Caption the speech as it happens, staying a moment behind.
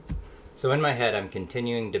So in my head, I'm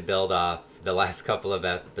continuing to build off the last couple of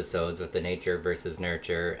episodes with the nature versus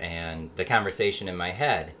nurture and the conversation in my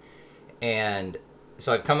head. And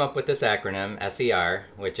so I've come up with this acronym, SER,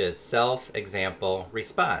 which is Self Example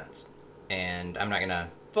Response. And I'm not going to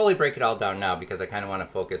fully break it all down now because I kind of want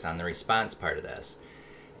to focus on the response part of this.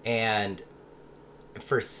 And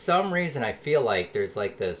for some reason, I feel like there's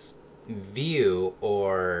like this view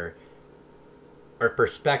or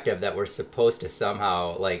perspective that we're supposed to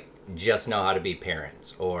somehow like just know how to be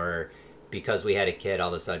parents, or because we had a kid all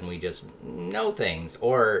of a sudden we just know things,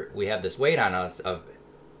 or we have this weight on us of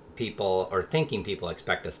people or thinking people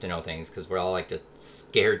expect us to know things because we're all like just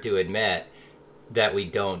scared to admit that we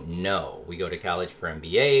don't know. We go to college for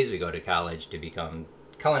MBAs, we go to college to become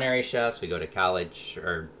culinary chefs, we go to college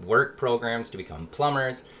or work programs to become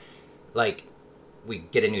plumbers. Like, we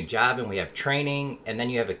get a new job and we have training, and then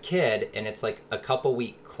you have a kid and it's like a couple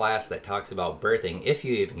week class that talks about birthing, if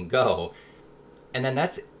you even go, and then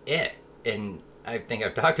that's it. And I think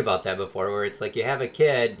I've talked about that before, where it's like you have a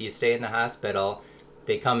kid, you stay in the hospital,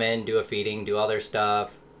 they come in, do a feeding, do all their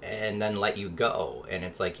stuff, and then let you go. And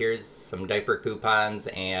it's like, here's some diaper coupons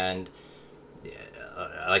and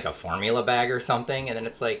like a formula bag or something, and then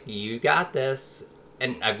it's like, you got this.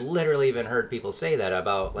 And I've literally even heard people say that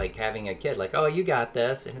about like having a kid, like, oh, you got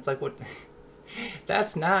this. And it's like, what?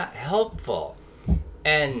 That's not helpful.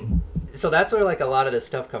 And so that's where like a lot of this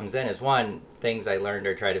stuff comes in, is one, things I learned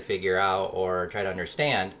or try to figure out or try to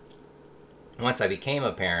understand once I became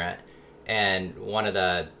a parent. And one of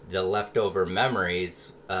the leftover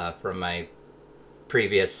memories from my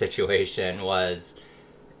previous situation was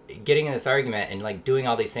getting in this argument and like doing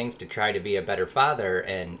all these things to try to be a better father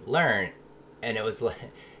and learn. And it was like,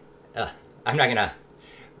 I'm not going to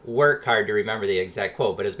work hard to remember the exact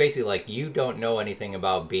quote, but it was basically like, you don't know anything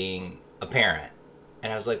about being a parent.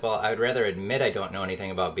 And I was like, well, I would rather admit I don't know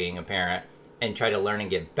anything about being a parent and try to learn and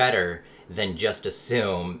get better than just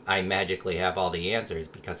assume I magically have all the answers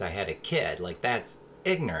because I had a kid. Like, that's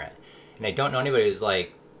ignorant. And I don't know anybody who's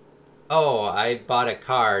like, oh, I bought a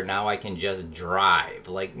car, now I can just drive.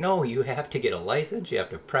 Like, no, you have to get a license, you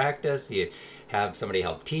have to practice, you have somebody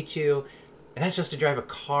help teach you. And that's just to drive a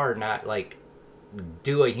car, not like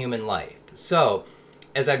do a human life. So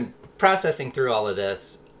as I'm processing through all of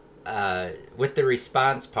this, with the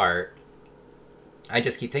response part, I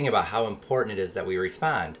just keep thinking about how important it is that we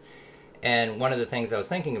respond. And one of the things I was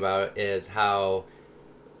thinking about is how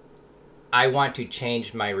I want to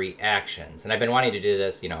change my reactions. And I've been wanting to do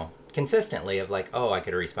this, consistently, of like, oh, I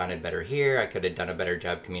could have responded better here, I could have done a better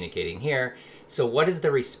job communicating here. So what is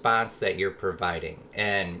the response that you're providing?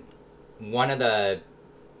 And one of the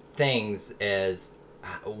things is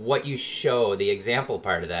what you show, the example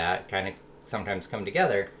part of that kind of sometimes come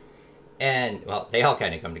together. And, well, they all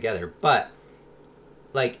kind of come together. But,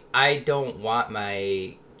 like, I don't want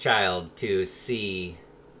my child to see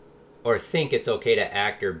or think it's okay to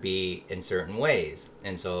act or be in certain ways.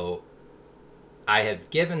 And so I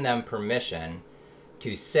have given them permission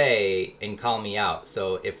to say and call me out.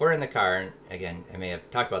 So if we're in the car, and again, I may have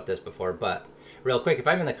talked about this before, but real quick, if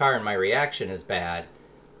I'm in the car and my reaction is bad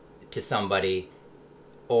to somebody,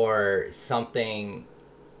 or something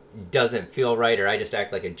doesn't feel right, or I just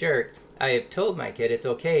act like a jerk, I have told my kid it's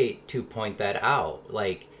okay to point that out.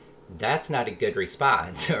 Like, that's not a good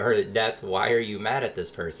response, or that's, why are you mad at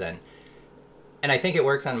this person? And I think it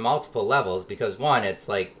works on multiple levels, because one, it's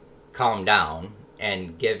like, calm down,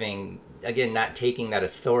 and giving, again, not taking that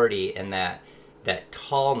authority and that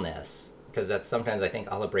tallness, because that's sometimes I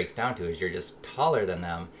think all it breaks down to is you're just taller than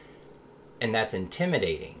them, and that's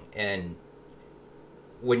intimidating. And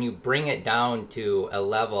when you bring it down to a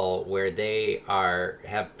level where they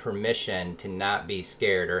have permission to not be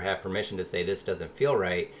scared, or have permission to say this doesn't feel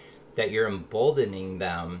right, that you're emboldening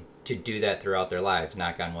them to do that throughout their lives,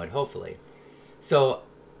 knock on wood, hopefully. So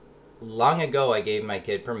long ago, I gave my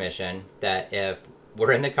kid permission that if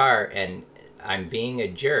we're in the car and I'm being a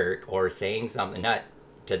jerk or saying something, not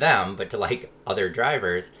to them, but to like other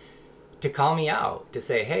drivers, to call me out, to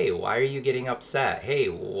say, hey, why are you getting upset? Hey,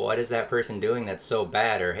 what is that person doing that's so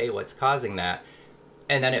bad? Or hey, what's causing that?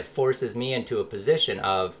 And then it forces me into a position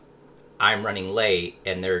of, I'm running late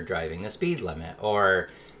and they're driving the speed limit. Or,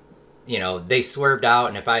 they swerved out,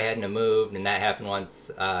 and if I hadn't have moved, and that happened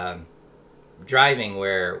once, driving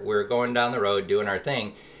where we're going down the road doing our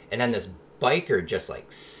thing, and then this biker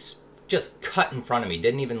just cut in front of me,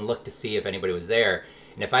 didn't even look to see if anybody was there.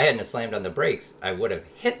 And if I hadn't have slammed on the brakes, I would have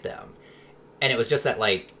hit them. And it was just that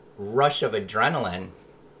like rush of adrenaline.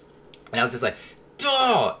 And I was just like,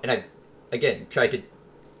 duh! And I, again, tried to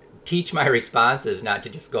teach my responses not to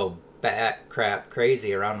just go bat crap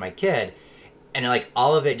crazy around my kid. And like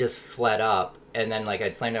all of it just fled up, and then like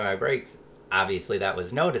I'd slammed on my brakes. Obviously that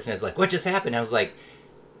was noticed, and it's like, what just happened? I was like,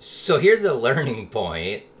 so here's a learning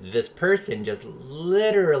point. This person just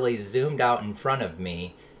literally zoomed out in front of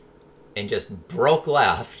me and just broke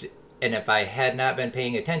left, and if I had not been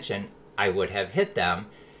paying attention, I would have hit them.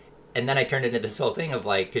 And then I turned into this whole thing of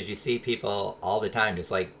like, because you see people all the time just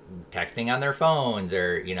like texting on their phones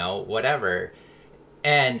or, you know, whatever.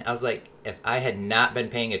 And I was like, if I had not been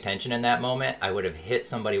paying attention in that moment, I would have hit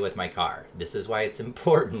somebody with my car. This is why it's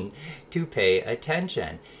important to pay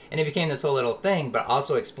attention. And it became this whole little thing, but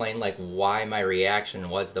also explained like why my reaction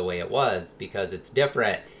was the way it was, because it's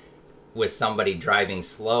different with somebody driving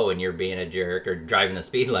slow and you're being a jerk, or driving the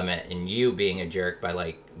speed limit and you being a jerk by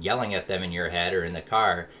like yelling at them in your head or in the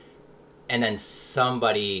car, and then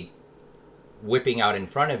somebody whipping out in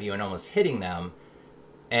front of you and almost hitting them,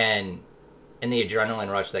 and the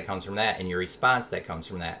adrenaline rush that comes from that, and your response that comes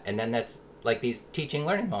from that. And then that's like these teaching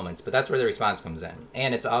learning moments, but that's where the response comes in.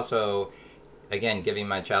 And it's also, again, giving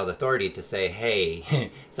my child authority to say,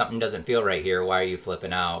 hey, something doesn't feel right here. Why are you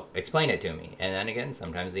flipping out? Explain it to me. And then again,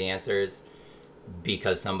 sometimes the answer is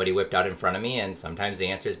because somebody whipped out in front of me, and sometimes the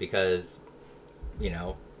answer is because, you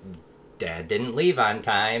know, Dad didn't leave on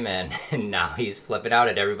time, and now he's flipping out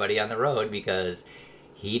at everybody on the road because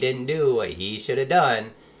he didn't do what he should have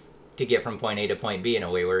done to get from point A to point B in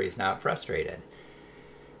a way where he's not frustrated.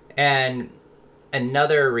 And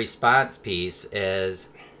another response piece is,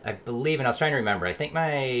 I believe, and I was trying to remember, I think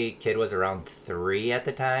my kid was around 3 at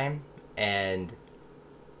the time, and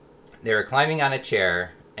they were climbing on a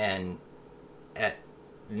chair, and at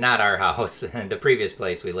not our house, the previous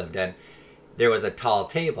place we lived in, there was a tall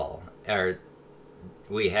table, or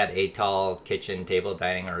we had a tall kitchen table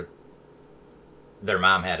dining, or their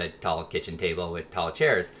mom had a tall kitchen table with tall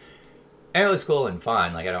chairs. And it was cool and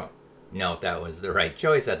fun. Like, I don't know if that was the right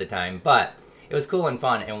choice at the time, but it was cool and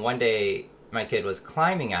fun. And one day, my kid was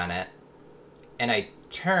climbing on it, and I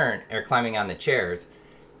turned, or climbing on the chairs,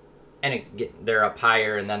 and they're up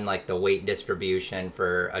higher, and then, like, the weight distribution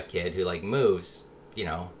for a kid who, like, moves, you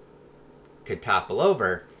know, could topple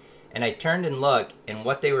over. And I turned and looked, and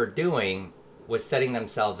what they were doing was setting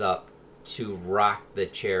themselves up to rock the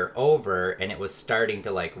chair over, and it was starting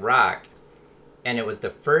to, like, rock. And it was the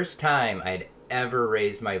first time I'd ever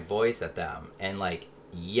raised my voice at them and, like,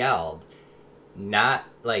 yelled. Not,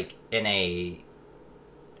 like, in a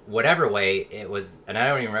whatever way it was, and I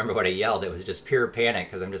don't even remember what I yelled. It was just pure panic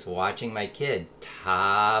because I'm just watching my kid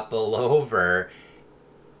topple over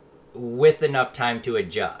with enough time to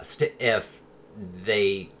adjust if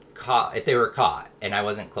they were caught and I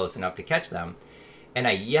wasn't close enough to catch them. And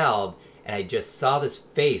I yelled, and I just saw this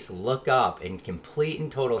face look up in complete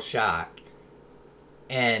and total shock.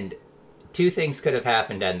 And two things could have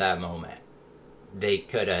happened at that moment. They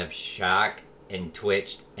could have shocked and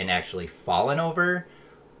twitched and actually fallen over,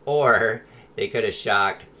 or they could have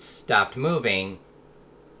shocked, stopped moving,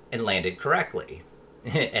 and landed correctly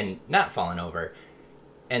and not fallen over.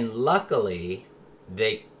 And luckily,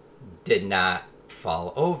 they did not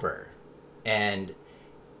fall over. And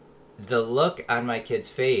the look on my kid's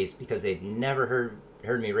face, because they'd never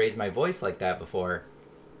heard me raise my voice like that before,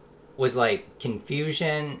 was like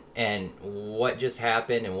confusion and what just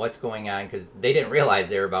happened and what's going on, because they didn't realize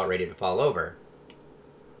they were about ready to fall over.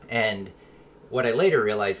 And what I later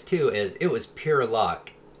realized too is it was pure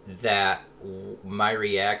luck that my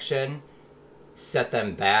reaction set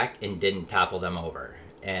them back and didn't topple them over.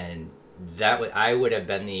 And I would have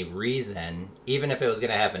been the reason, even if it was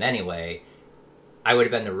going to happen anyway, I would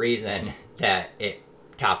have been the reason that it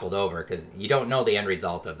toppled over, because you don't know the end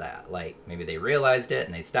result of that. Like, maybe they realized it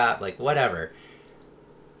and they stopped, like, whatever.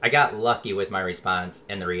 I got lucky with my response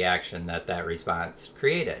and the reaction that response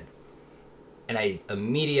created. And I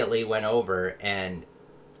immediately went over, and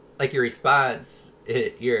like your response,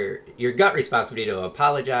 your gut response would be to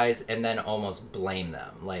apologize and then almost blame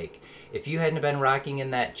them. Like, if you hadn't been rocking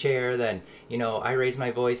in that chair, then, you know, I raised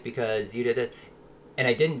my voice because you did it. And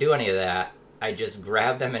I didn't do any of that. I just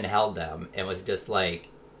grabbed them and held them and was just like,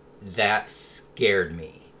 that scared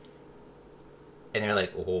me. And they're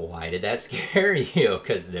like, well, why did that scare you?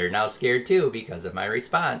 Because they're now scared too because of my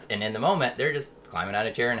response. And in the moment, they're just climbing on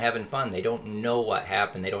a chair and having fun. They don't know what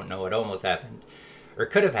happened. They don't know what almost happened or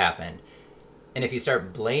could have happened. And if you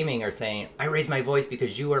start blaming or saying, I raised my voice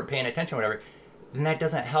because you weren't paying attention or whatever, then that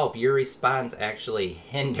doesn't help. Your response actually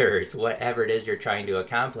hinders whatever it is you're trying to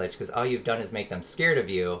accomplish, because all you've done is make them scared of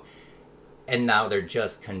you. And now they're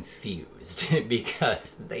just confused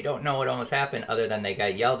because they don't know what almost happened other than they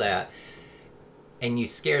got yelled at and you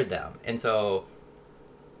scared them. And so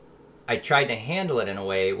I tried to handle it in a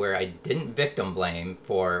way where I didn't victim blame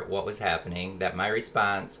for what was happening, that my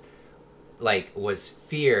response like was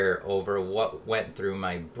fear over what went through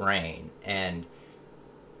my brain, and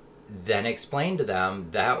then explain to them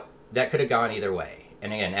that that could have gone either way.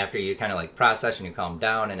 And again, after you kind of like process and you calm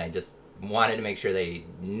down, and I just wanted to make sure they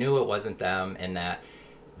knew it wasn't them, and that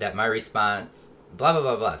my response blah blah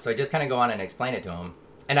blah blah. So I just kind of go on and explain it to them.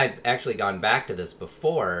 And I've actually gone back to this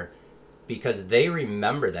before because they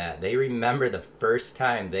remember that. They remember the first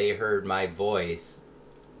time they heard my voice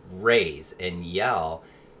raise and yell,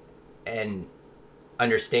 and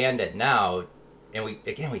understand it now. And we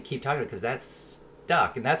keep talking because that's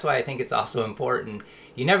stuck, and that's why I think it's also important.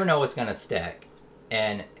 You never know what's going to stick,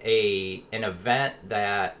 and an event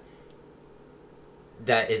that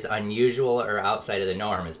is unusual or outside of the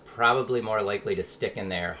norm is probably more likely to stick in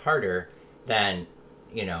there harder than,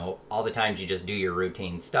 you know, all the times you just do your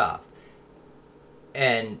routine stuff.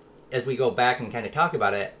 And as we go back and kind of talk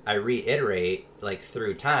about it, I reiterate, like,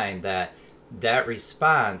 through time, that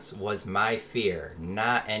response was my fear,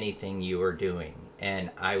 not anything you were doing. And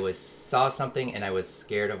I saw something, and I was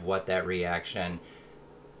scared of what that reaction,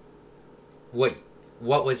 what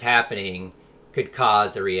was happening could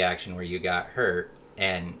cause a reaction where you got hurt.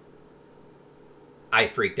 And I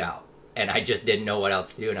freaked out, and I just didn't know what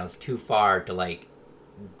else to do, and I was too far to like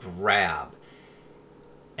grab.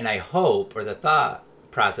 And I hope, or the thought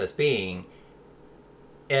process being,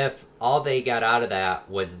 if all they got out of that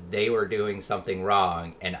was they were doing something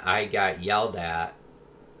wrong and I got yelled at,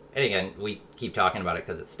 and again, we keep talking about it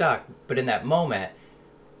because it's stuck, but in that moment,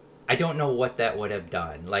 I don't know what that would have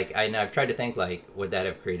done. Like, I've tried to think, like, would that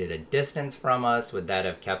have created a distance from us? Would that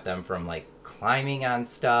have kept them from, like, climbing on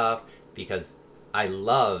stuff? Because I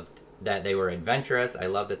loved that they were adventurous. I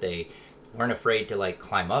loved that they weren't afraid to, like,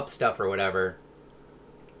 climb up stuff or whatever.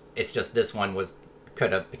 It's just this one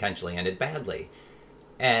could have potentially ended badly.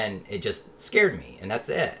 And it just scared me, and that's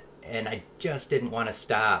it. And I just didn't want to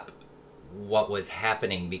stop what was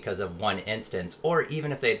happening because of one instance. Or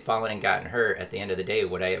even if they had fallen and gotten hurt, at the end of the day,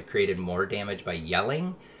 would I have created more damage by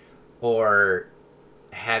yelling or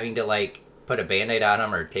having to like put a band-aid on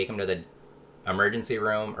them or take them to the emergency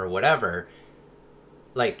room or whatever?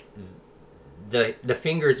 Like, the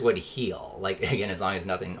fingers would heal, like, again, as long as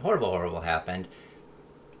nothing horrible happened.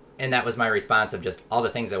 And that was my response of just all the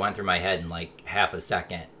things that went through my head in like half a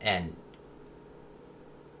second, and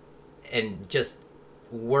just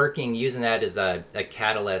using that as a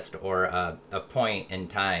catalyst or a point in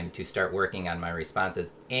time to start working on my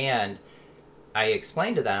responses. And I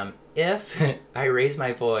explained to them, if I raise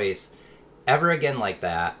my voice ever again like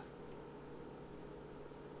that,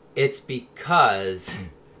 it's because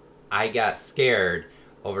I got scared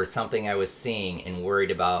over something I was seeing and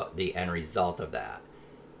worried about the end result of that.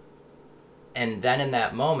 And then in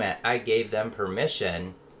that moment, I gave them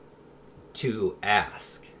permission to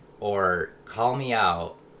ask or call me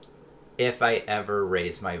out if I ever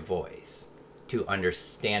raise my voice, to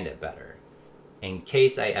understand it better, in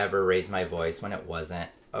case I ever raised my voice when it wasn't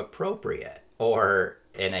appropriate or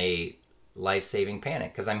in a life-saving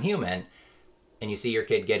panic. Because I'm human, and you see your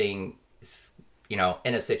kid getting, you know,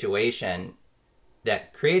 in a situation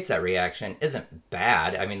that creates that reaction isn't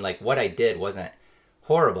bad. I mean, like, what I did wasn't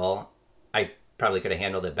horrible. I probably could have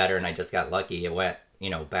handled it better, and I just got lucky. It went, you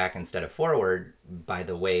know, back instead of forward by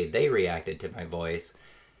the way they reacted to my voice.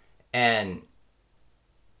 And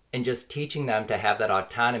just teaching them to have that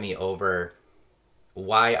autonomy over,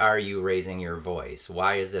 why are you raising your voice?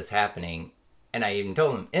 Why is this happening? And I even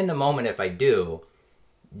told them, in the moment, if I do,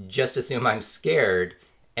 just assume I'm scared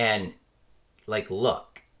and like,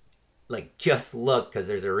 look, like, just look, because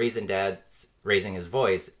there's a reason Dad's raising his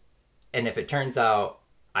voice. And if it turns out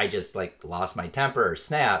I just like lost my temper or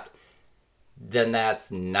snapped, then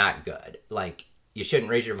that's not good. Like, you shouldn't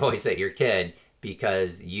raise your voice at your kid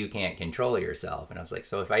because you can't control yourself. And I was like,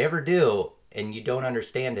 so if I ever do and you don't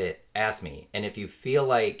understand it, ask me. And if you feel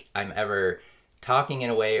like I'm ever talking in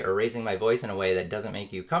a way or raising my voice in a way that doesn't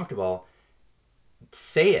make you comfortable,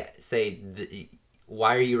 say it. Say,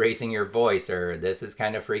 why are you raising your voice? Or this is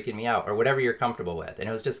kind of freaking me out, or whatever you're comfortable with. And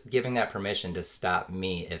it was just giving that permission to stop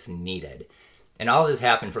me if needed. And all this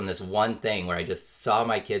happened from this one thing where I just saw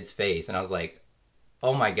my kid's face and I was like,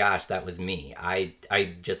 oh my gosh, that was me. I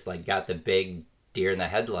just like got the big deer in the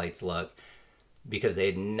headlights look, because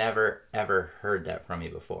they'd never ever heard that from me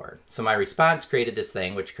before. So my response created this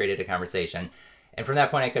thing, which created a conversation. And from that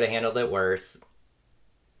point, I could have handled it worse.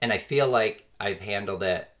 And I feel like I handled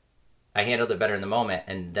it better in the moment.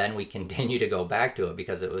 And then we continue to go back to it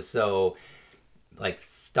because it was so like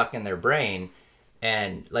stuck in their brain.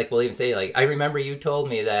 And like we'll even say, like, I remember you told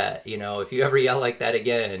me that, if you ever yell like that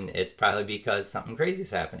again, it's probably because something crazy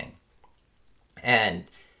is happening. And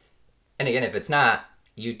and again, if it's not,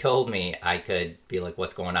 you told me, I could be like,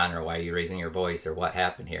 what's going on, or why are you raising your voice, or what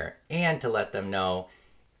happened here? And to let them know,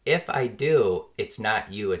 if I do, it's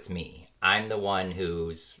not you, it's me. I'm the one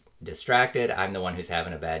who's distracted. I'm the one who's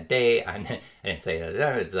having a bad day. I didn't say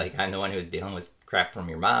that. It's like I'm the one who's dealing with crap from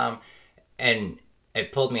your mom. And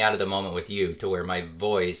it pulled me out of the moment with you to where my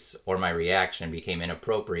voice or my reaction became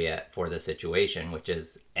inappropriate for the situation, which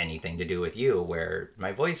is anything to do with you, where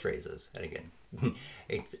my voice raises. And again,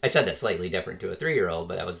 I said that slightly different to a 3-year-old,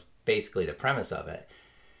 but that was basically the premise of it.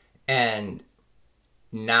 And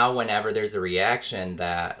now whenever there's a reaction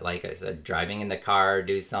that, like I said, driving in the car,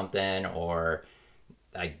 do something, or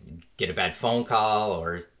I get a bad phone call,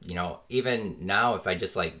 or even now if I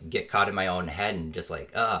just like get caught in my own head and just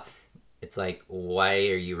like it's like, why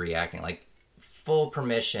are you reacting? Like, full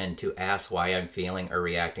permission to ask why I'm feeling or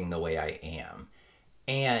reacting the way I am,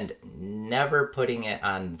 and never putting it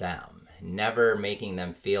on them, never making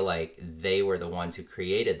them feel like they were the ones who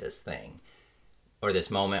created this thing or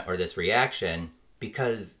this moment or this reaction,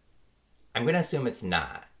 because I'm going to assume it's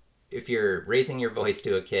not. If you're raising your voice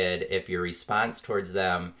to a kid, if your response towards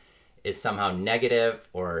them is somehow negative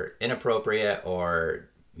or inappropriate or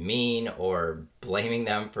mean or blaming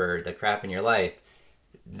them for the crap in your life,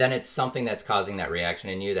 then it's something that's causing that reaction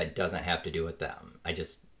in you that doesn't have to do with them. I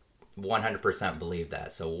just 100% believe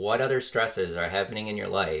that. So what other stresses are happening in your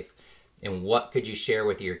life, and what could you share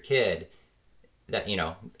with your kid that,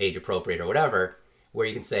 age appropriate or whatever, where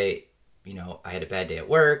you can say, I had a bad day at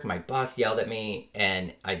work, my boss yelled at me,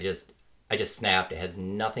 and I just snapped. It has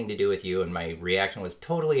nothing to do with you, and my reaction was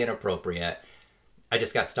totally inappropriate. I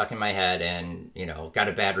just got stuck in my head and, got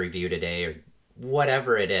a bad review today, or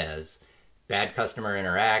whatever it is. Bad customer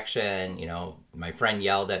interaction, my friend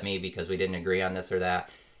yelled at me because we didn't agree on this or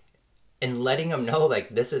that. And letting them know,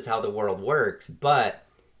 like, this is how the world works, but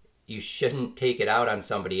you shouldn't take it out on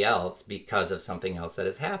somebody else because of something else that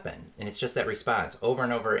has happened. And it's just that response over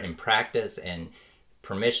and over in practice, and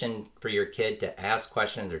permission for your kid to ask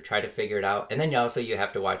questions or try to figure it out. And then you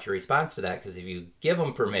have to watch your response to that, because if you give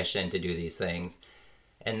them permission to do these things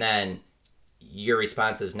and then your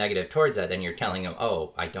response is negative towards that, then you're telling them,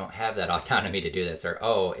 oh, I don't have that autonomy to do this, or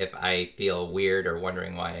oh, if I feel weird or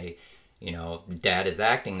wondering why dad is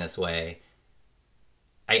acting this way,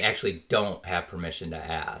 I actually don't have permission to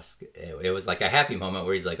ask. It was like a happy moment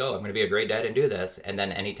where he's like, oh, I'm going to be a great dad and do this. And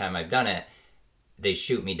then anytime I've done it, they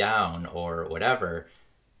shoot me down or whatever.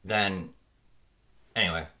 Then,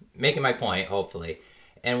 anyway, making my point, hopefully.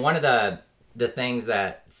 And one of the things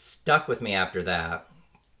that stuck with me after that,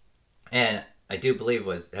 and I do believe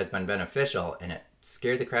has been beneficial, and it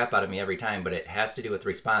scared the crap out of me every time, but it has to do with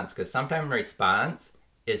response, because sometimes response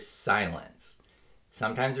is silence.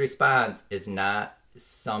 Sometimes response is not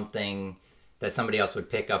something that somebody else would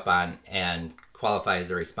pick up on and qualify as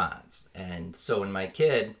a response. And so when my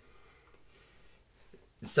kid,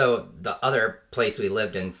 so the other place we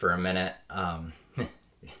lived in for a minute,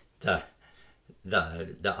 the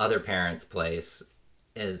other parent's place,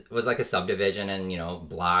 it was like a subdivision, and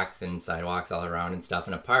blocks and sidewalks all around and stuff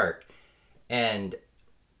in a park. And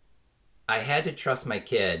I had to trust my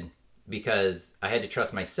kid, because I had to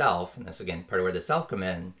trust myself, and that's again part of where the self come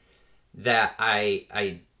in, that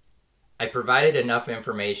I provided enough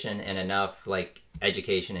information and enough like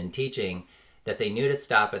education and teaching that they knew to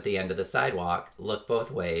stop at the end of the sidewalk, look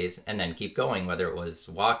both ways, and then keep going, whether it was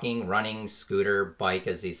walking, running, scooter, bike,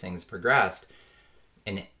 as these things progressed.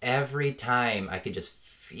 And every time I could just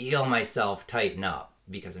feel myself tighten up,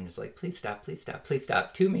 because I'm just like, please stop, please stop, please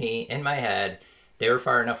stop, to me in my head. They were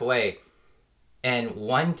far enough away. And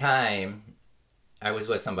one time I was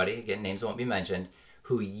with somebody, again, names won't be mentioned,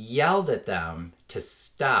 who yelled at them to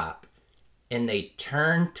stop, and they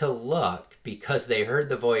turned to look because they heard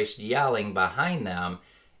the voice yelling behind them,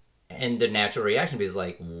 and the natural reaction was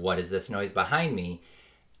like, what is this noise behind me?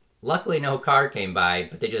 Luckily no car came by,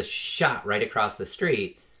 but they just shot right across the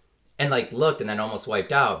street and like looked and then almost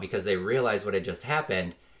wiped out because they realized what had just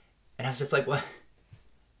happened. And I was just like,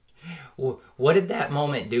 what did that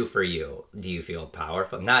moment do for you? Do you feel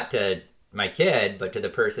powerful? Not to my kid, but to the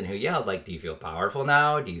person who yelled, like, do you feel powerful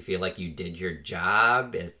now? Do you feel like you did your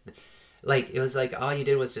job? It was like all you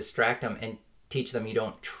did was distract them and teach them you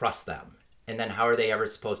don't trust them. And then how are they ever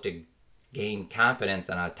supposed to gain confidence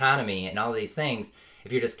and autonomy and all these things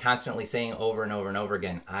if you're just constantly saying over and over and over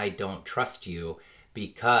again, I don't trust you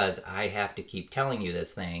because I have to keep telling you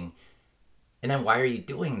this thing? And then why are you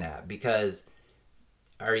doing that? Because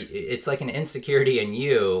it's like an insecurity in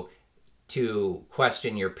you to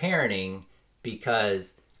question your parenting,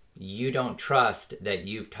 because you don't trust that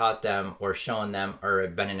you've taught them or shown them or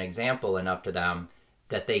been an example enough to them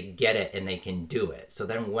that they get it and they can do it. So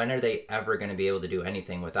then when are they ever going to be able to do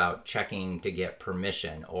anything without checking to get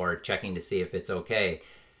permission or checking to see if it's okay?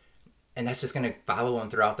 And that's just going to follow them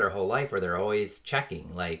throughout their whole life, where they're always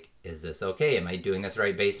checking, like, is this okay? Am I doing this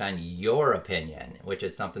right based on your opinion? Which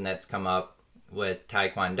is something that's come up with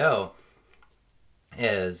Taekwondo.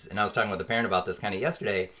 And I was talking with a parent about this kind of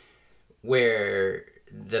yesterday, where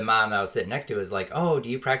the mom that I was sitting next to is like, oh, do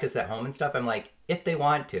you practice at home and stuff? I'm like, if they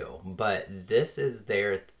want to, but this is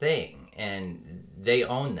their thing and they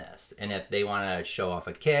own this. And if they want to show off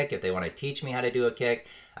a kick, if they want to teach me how to do a kick,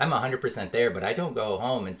 I'm 100% there, but I don't go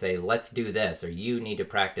home and say, let's do this, or you need to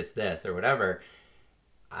practice this, or whatever.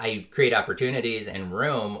 I create opportunities and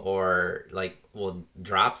room, or like we'll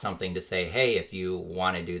drop something to say, hey, if you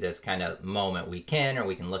want to do this kind of moment, we can, or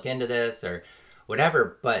we can look into this or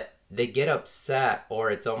whatever. But they get upset,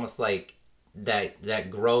 or it's almost like that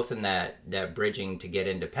growth and that bridging to get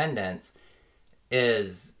independence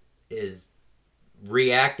is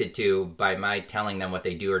reacted to by my telling them what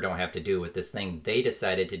they do or don't have to do with this thing they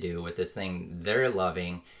decided to do, with this thing they're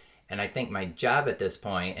loving. And I think my job at this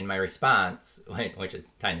point, and my response, which is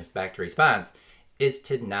tying this back to response, is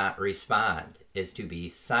to not respond, is to be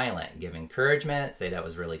silent, give encouragement, say that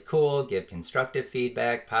was really cool, give constructive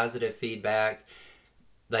feedback, positive feedback,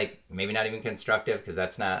 like maybe not even constructive, because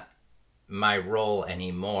that's not my role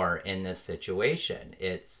anymore in this situation.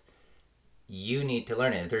 It's, you need to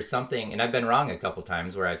learn it. If there's something, and I've been wrong a couple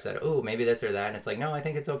times where I've said, oh, maybe this or that, and it's like, no, I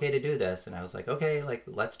think it's okay to do this. And I was like, okay, like,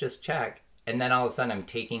 let's just check. And then all of a sudden I'm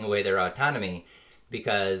taking away their autonomy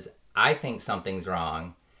because I think something's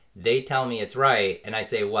wrong. They tell me it's right, and I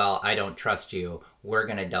say, well, I don't trust you. We're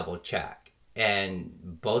going to double check. And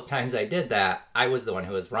both times I did that, I was the one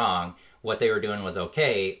who was wrong. What they were doing was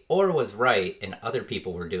okay or was right, and other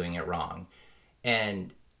people were doing it wrong.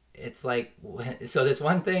 And it's like, so this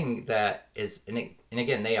one thing that is, and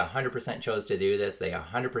again, they 100% chose to do this. They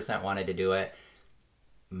 100% wanted to do it.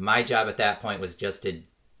 My job at that point was just to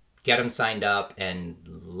get them signed up and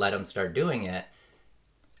let them start doing it.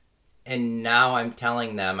 And now I'm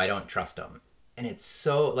telling them I don't trust them. And it's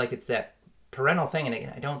so, like, it's that parental thing. And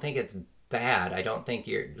again, I don't think it's bad. I don't think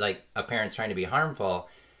you're, like, a parent's trying to be harmful.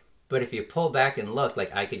 But if you pull back and look,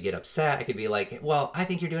 like, I could get upset. I could be like, well, I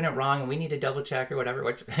think you're doing it wrong and we need to double check or whatever,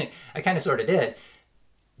 which I kind of sort of did,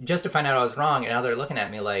 just to find out I was wrong. And now they're looking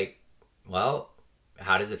at me like, well,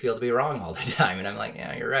 how does it feel to be wrong all the time? And I'm like,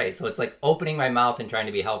 yeah, you're right. So it's like opening my mouth and trying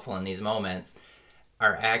to be helpful in these moments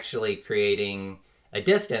are actually creating a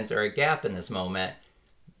distance or a gap in this moment,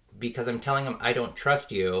 because I'm telling them, I don't trust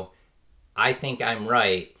you. I think I'm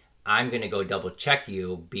right. I'm going to go double check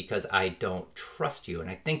you because I don't trust you. And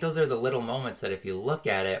I think those are the little moments that if you look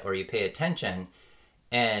at it or you pay attention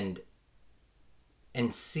and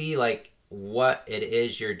see like what it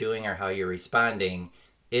is you're doing or how you're responding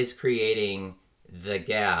is creating the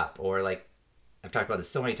gap. Or like, I've talked about this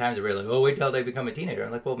so many times where we're like, oh, wait till they become a teenager.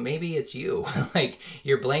 I'm like, well, maybe it's you. Like,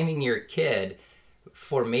 you're blaming your kid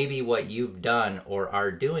for maybe what you've done or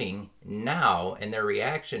are doing now, and their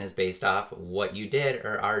reaction is based off what you did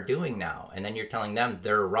or are doing now. And then you're telling them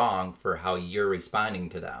they're wrong for how you're responding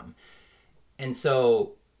to them. And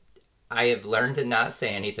so I have learned to not say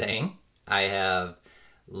anything. I have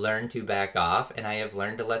learned to back off, and I have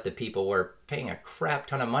learned to let the people we're paying a crap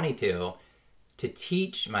ton of money to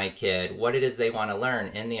teach my kid what it is they want to learn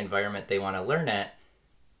in the environment they want to learn it,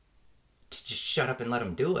 to just shut up and let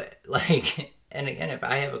them do it. Like, and again, if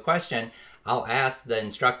I have a question, I'll ask the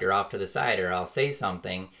instructor off to the side, or I'll say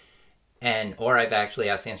something, or I've actually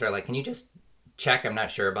asked the instructor, like, can you just check? I'm not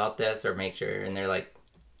sure about this, or make sure. And they're like,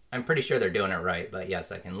 I'm pretty sure they're doing it right, but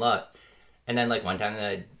yes, I can look. And then like one time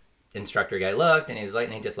the instructor guy looked, and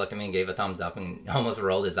he just looked at me and gave a thumbs up and almost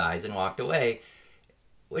rolled his eyes and walked away.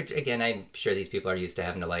 Which, again, I'm sure these people are used to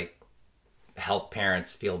having to, like, help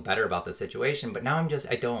parents feel better about the situation. But now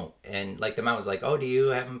I don't. And, like, the mom was like, oh, do you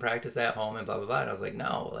have them practice at home and blah, blah, blah. And I was like,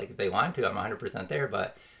 no. Like, if they want to, I'm 100% there.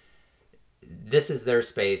 But this is their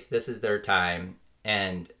space. This is their time.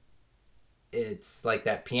 And it's like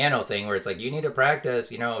that piano thing where it's like, you need to practice,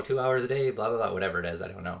 2 hours a day, blah, blah, blah, whatever it is. I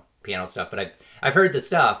don't know, piano stuff. But I've heard the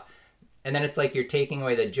stuff. And then it's like you're taking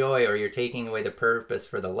away the joy, or you're taking away the purpose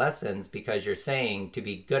for the lessons, because you're saying to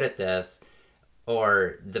be good at this,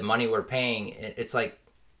 or the money we're paying. It's like,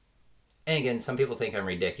 and again, some people think I'm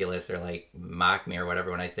ridiculous or like mock me or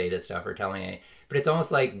whatever when I say this stuff or tell me, but it's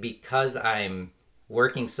almost like because I'm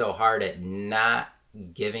working so hard at not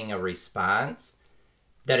giving a response,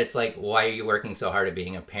 that it's like, why are you working so hard at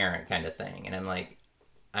being a parent kind of thing? And I'm like,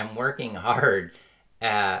 I'm working hard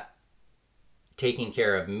at taking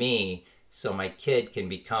care of me so my kid can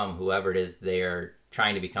become whoever it is they're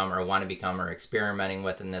trying to become or want to become or experimenting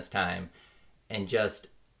with in this time, and just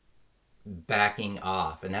backing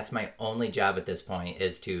off. And that's my only job at this point,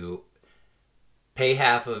 is to pay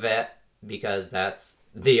half of it because that's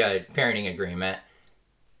the parenting agreement,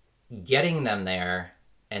 getting them there,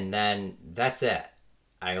 and then that's it.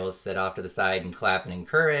 I will sit off to the side and clap and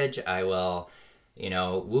encourage. I will,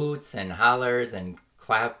 woots and hollers and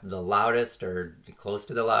clap the loudest or close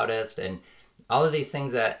to the loudest, and all of these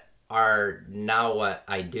things that are now what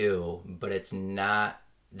I do, but it's not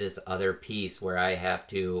this other piece where I have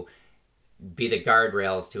to be the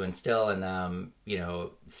guardrails to instill in them,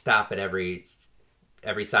 stop at every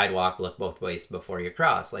sidewalk, look both ways before you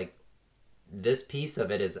cross. Like, this piece of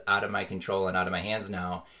it is out of my control and out of my hands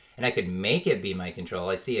now, and I could make it be my control.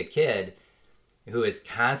 I see a kid who is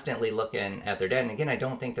constantly looking at their dad, and again, I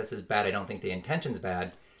don't think this is bad. I don't think the intention's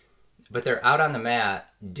bad, but they're out on the mat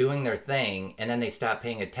doing their thing, and then they stop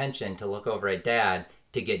paying attention to look over at dad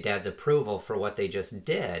to get dad's approval for what they just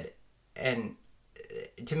did. And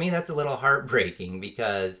to me, that's a little heartbreaking,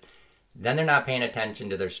 because then they're not paying attention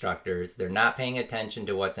to their instructors. They're not paying attention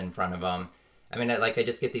to what's in front of them. I mean, I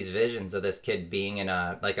just get these visions of this kid being in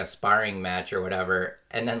a sparring match or whatever,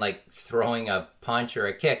 and then throwing a punch or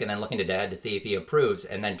a kick and then looking to dad to see if he approves,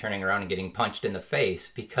 and then turning around and getting punched in the face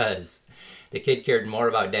because the kid cared more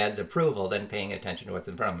about dad's approval than paying attention to what's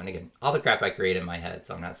in front of him. And again, all the crap I create in my head,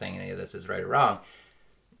 so I'm not saying any of this is right or wrong.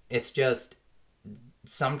 It's just,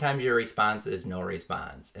 sometimes your response is no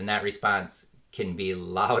response, and that response can be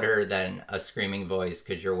louder than a screaming voice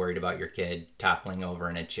because you're worried about your kid toppling over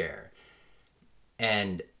in a chair.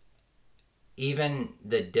 And even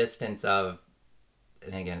the distance of,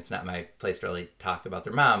 and again, it's not my place to really talk about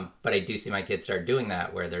their mom, but I do see my kids start doing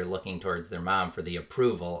that, where they're looking towards their mom for the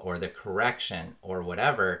approval or the correction or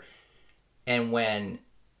whatever. And when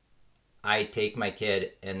I take my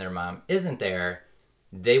kid and their mom isn't there,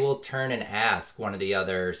 they will turn and ask one of the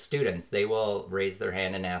other students. They will raise their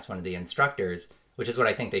hand and ask one of the instructors, which is what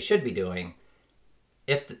I think they should be doing,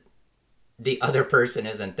 if the other person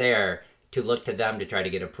isn't there, to look to them to try to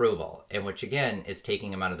get approval. And which again is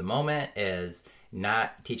taking them out of the moment, is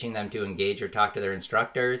not teaching them to engage or talk to their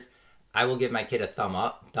instructors. I will give my kid a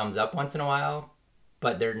thumbs up once in a while,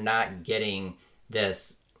 but they're not getting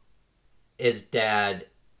this, is dad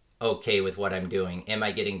okay with what I'm doing? Am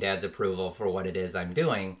I getting dad's approval for what it is I'm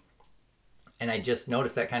doing? And I just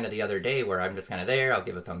noticed that kind of the other day, where I'm just kind of there, I'll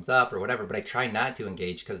give a thumbs up or whatever, but I try not to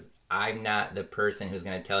engage because I'm not the person who's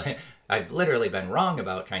going to tell you. I've literally been wrong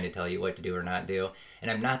about trying to tell you what to do or not do,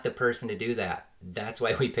 and I'm not the person to do that. That's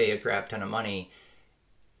why we pay a crap ton of money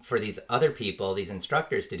for these other people, these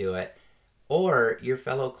instructors, to do it, or your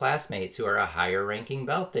fellow classmates who are a higher ranking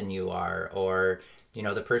belt than you are, or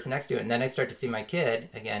the person next to it. And then I start to see my kid,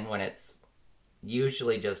 again, when it's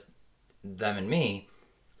usually just them and me,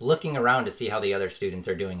 looking around to see how the other students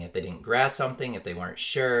are doing. If they didn't grasp something, if they weren't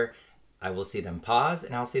sure, I will see them pause,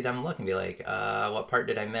 and I'll see them look and be like, what part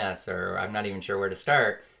did I miss? Or I'm not even sure where to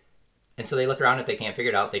start. And so they look around. If they can't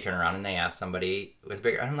figure it out, they turn around and they ask somebody with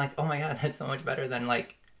bigger. And I'm like, oh my God, that's so much better than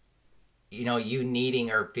you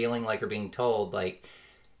needing or feeling like, or being told,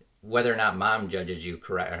 whether or not mom judges you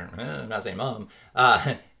correct. I'm not saying mom.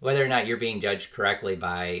 Whether or not you're being judged correctly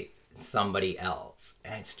by somebody else.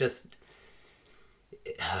 And it's just,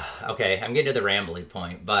 okay, I'm getting to the rambly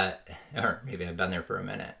point, or maybe I've been there for a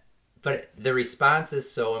minute. But the response is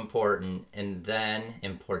so important, and then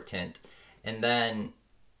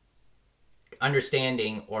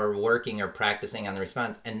understanding or working or practicing on the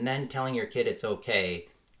response, and then telling your kid it's okay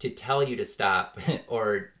to tell you to stop,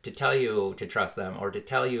 or to tell you to trust them, or to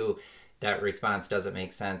tell you that response doesn't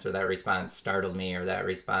make sense, or that response startled me, or that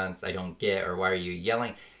response I don't get, or why are you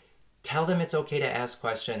yelling? Tell them it's okay to ask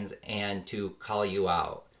questions and to call you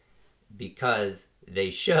out, because they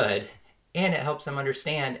should. And it helps them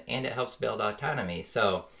understand, and it helps build autonomy.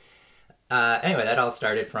 So anyway, that all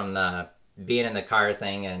started from the being in the car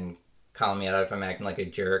thing and calling me out if I'm acting like a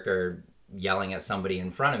jerk or yelling at somebody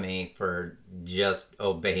in front of me for just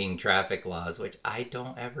obeying traffic laws, which I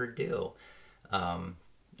don't ever do.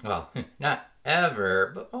 Well, not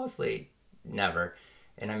ever, but mostly never.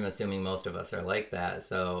 And I'm assuming most of us are like that.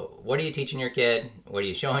 So what are you teaching your kid? What are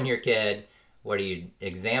you showing your kid? What are you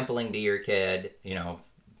exempling to your kid?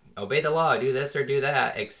 Obey the law, do this or do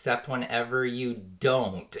that, except whenever you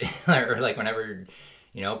don't, or whenever,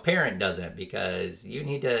 parent doesn't, because you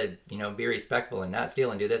need to, be respectful and not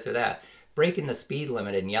steal and do this or that. Breaking the speed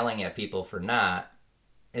limit and yelling at people for not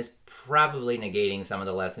is probably negating some of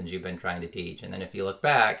the lessons you've been trying to teach. And then if you look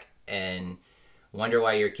back and wonder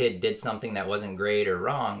why your kid did something that wasn't great or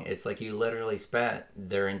wrong. It's like you literally spent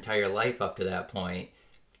their entire life up to that point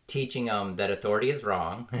teaching them that authority is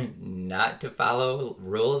wrong, not to follow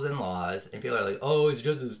rules and laws. And people are like, oh, it's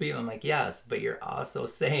just a speed. I'm like, yes, but you're also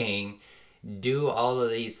saying do all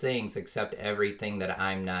of these things except everything that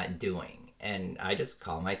I'm not doing. And I just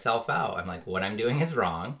call myself out. I'm like, what I'm doing is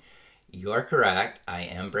wrong. You're correct. I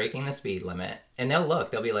am breaking the speed limit. And they'll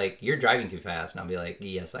be like, you're driving too fast. And I'll be like,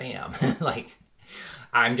 yes, I am. Like,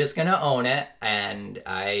 I'm just going to own it. And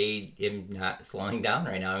I am not slowing down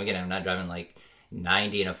right now. Again, I'm not driving like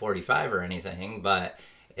 90 and a 45 or anything, but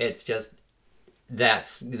it's just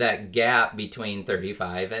that's that gap between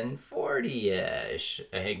 35 and 40-ish,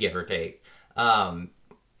 give or take. And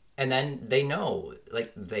then they know.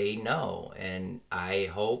 And I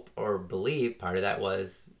hope or believe part of that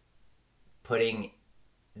was putting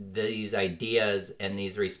these ideas and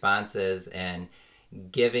these responses and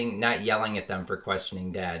giving, not yelling at them for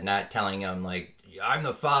questioning dad, not telling them like, I'm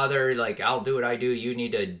the father, like I'll do what I do, you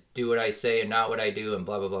need to do what I say and not what I do, and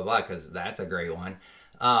blah blah blah blah, because that's a great one.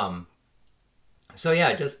 So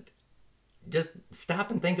yeah, just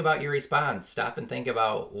stop and think about your response. Stop and think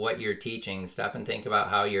about what you're teaching. Stop and think about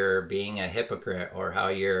how you're being a hypocrite or how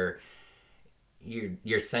you're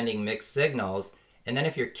sending mixed signals. And then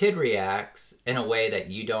if your kid reacts in a way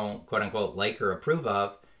that you don't quote unquote like or approve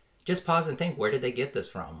of, just pause and think, where did they get this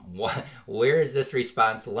from? Where is this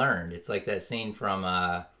response learned? It's like that scene from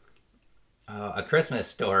A Christmas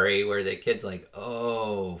Story where the kid's like,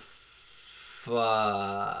 oh,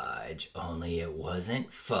 fudge. Only it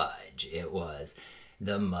wasn't fudge. It was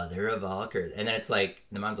the mother of all curse. And then it's like,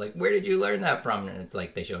 the mom's like, where did you learn that from? And it's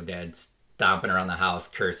like they show dad stomping around the house,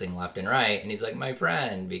 cursing left and right. And he's like, my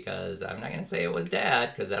friend, because I'm not going to say it was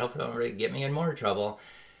dad, because that'll probably get me in more trouble.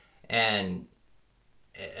 And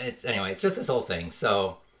it's just this whole thing.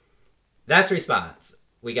 So that's response.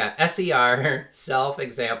 We got SER,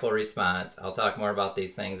 self-example response. I'll talk more about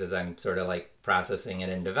these things as I'm sort of like processing it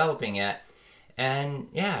and developing it. And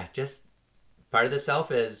yeah, just part of the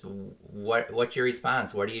self is what's your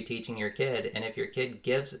response? What are you teaching your kid? And if your kid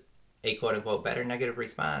gives a quote unquote better negative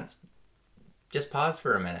response, just pause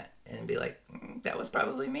for a minute and be like, that was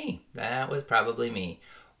probably me. That was probably me.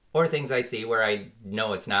 Or things I see where I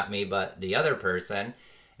know it's not me, but the other person.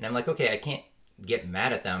 And I'm like, okay, I can't get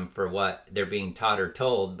mad at them for what they're being taught or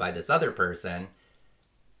told by this other person.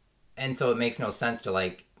 And so it makes no sense to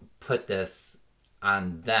like put this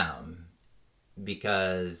on them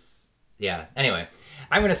because, yeah. Anyway,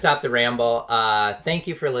 I'm going to stop the ramble. Thank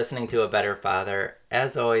you for listening to A Better Father.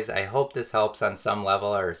 As always, I hope this helps on some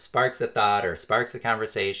level or sparks a thought or sparks a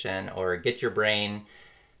conversation or get your brain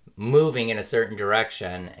moving in a certain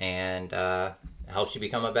direction and helps you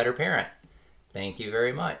become a better parent. Thank you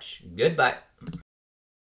very much. Goodbye.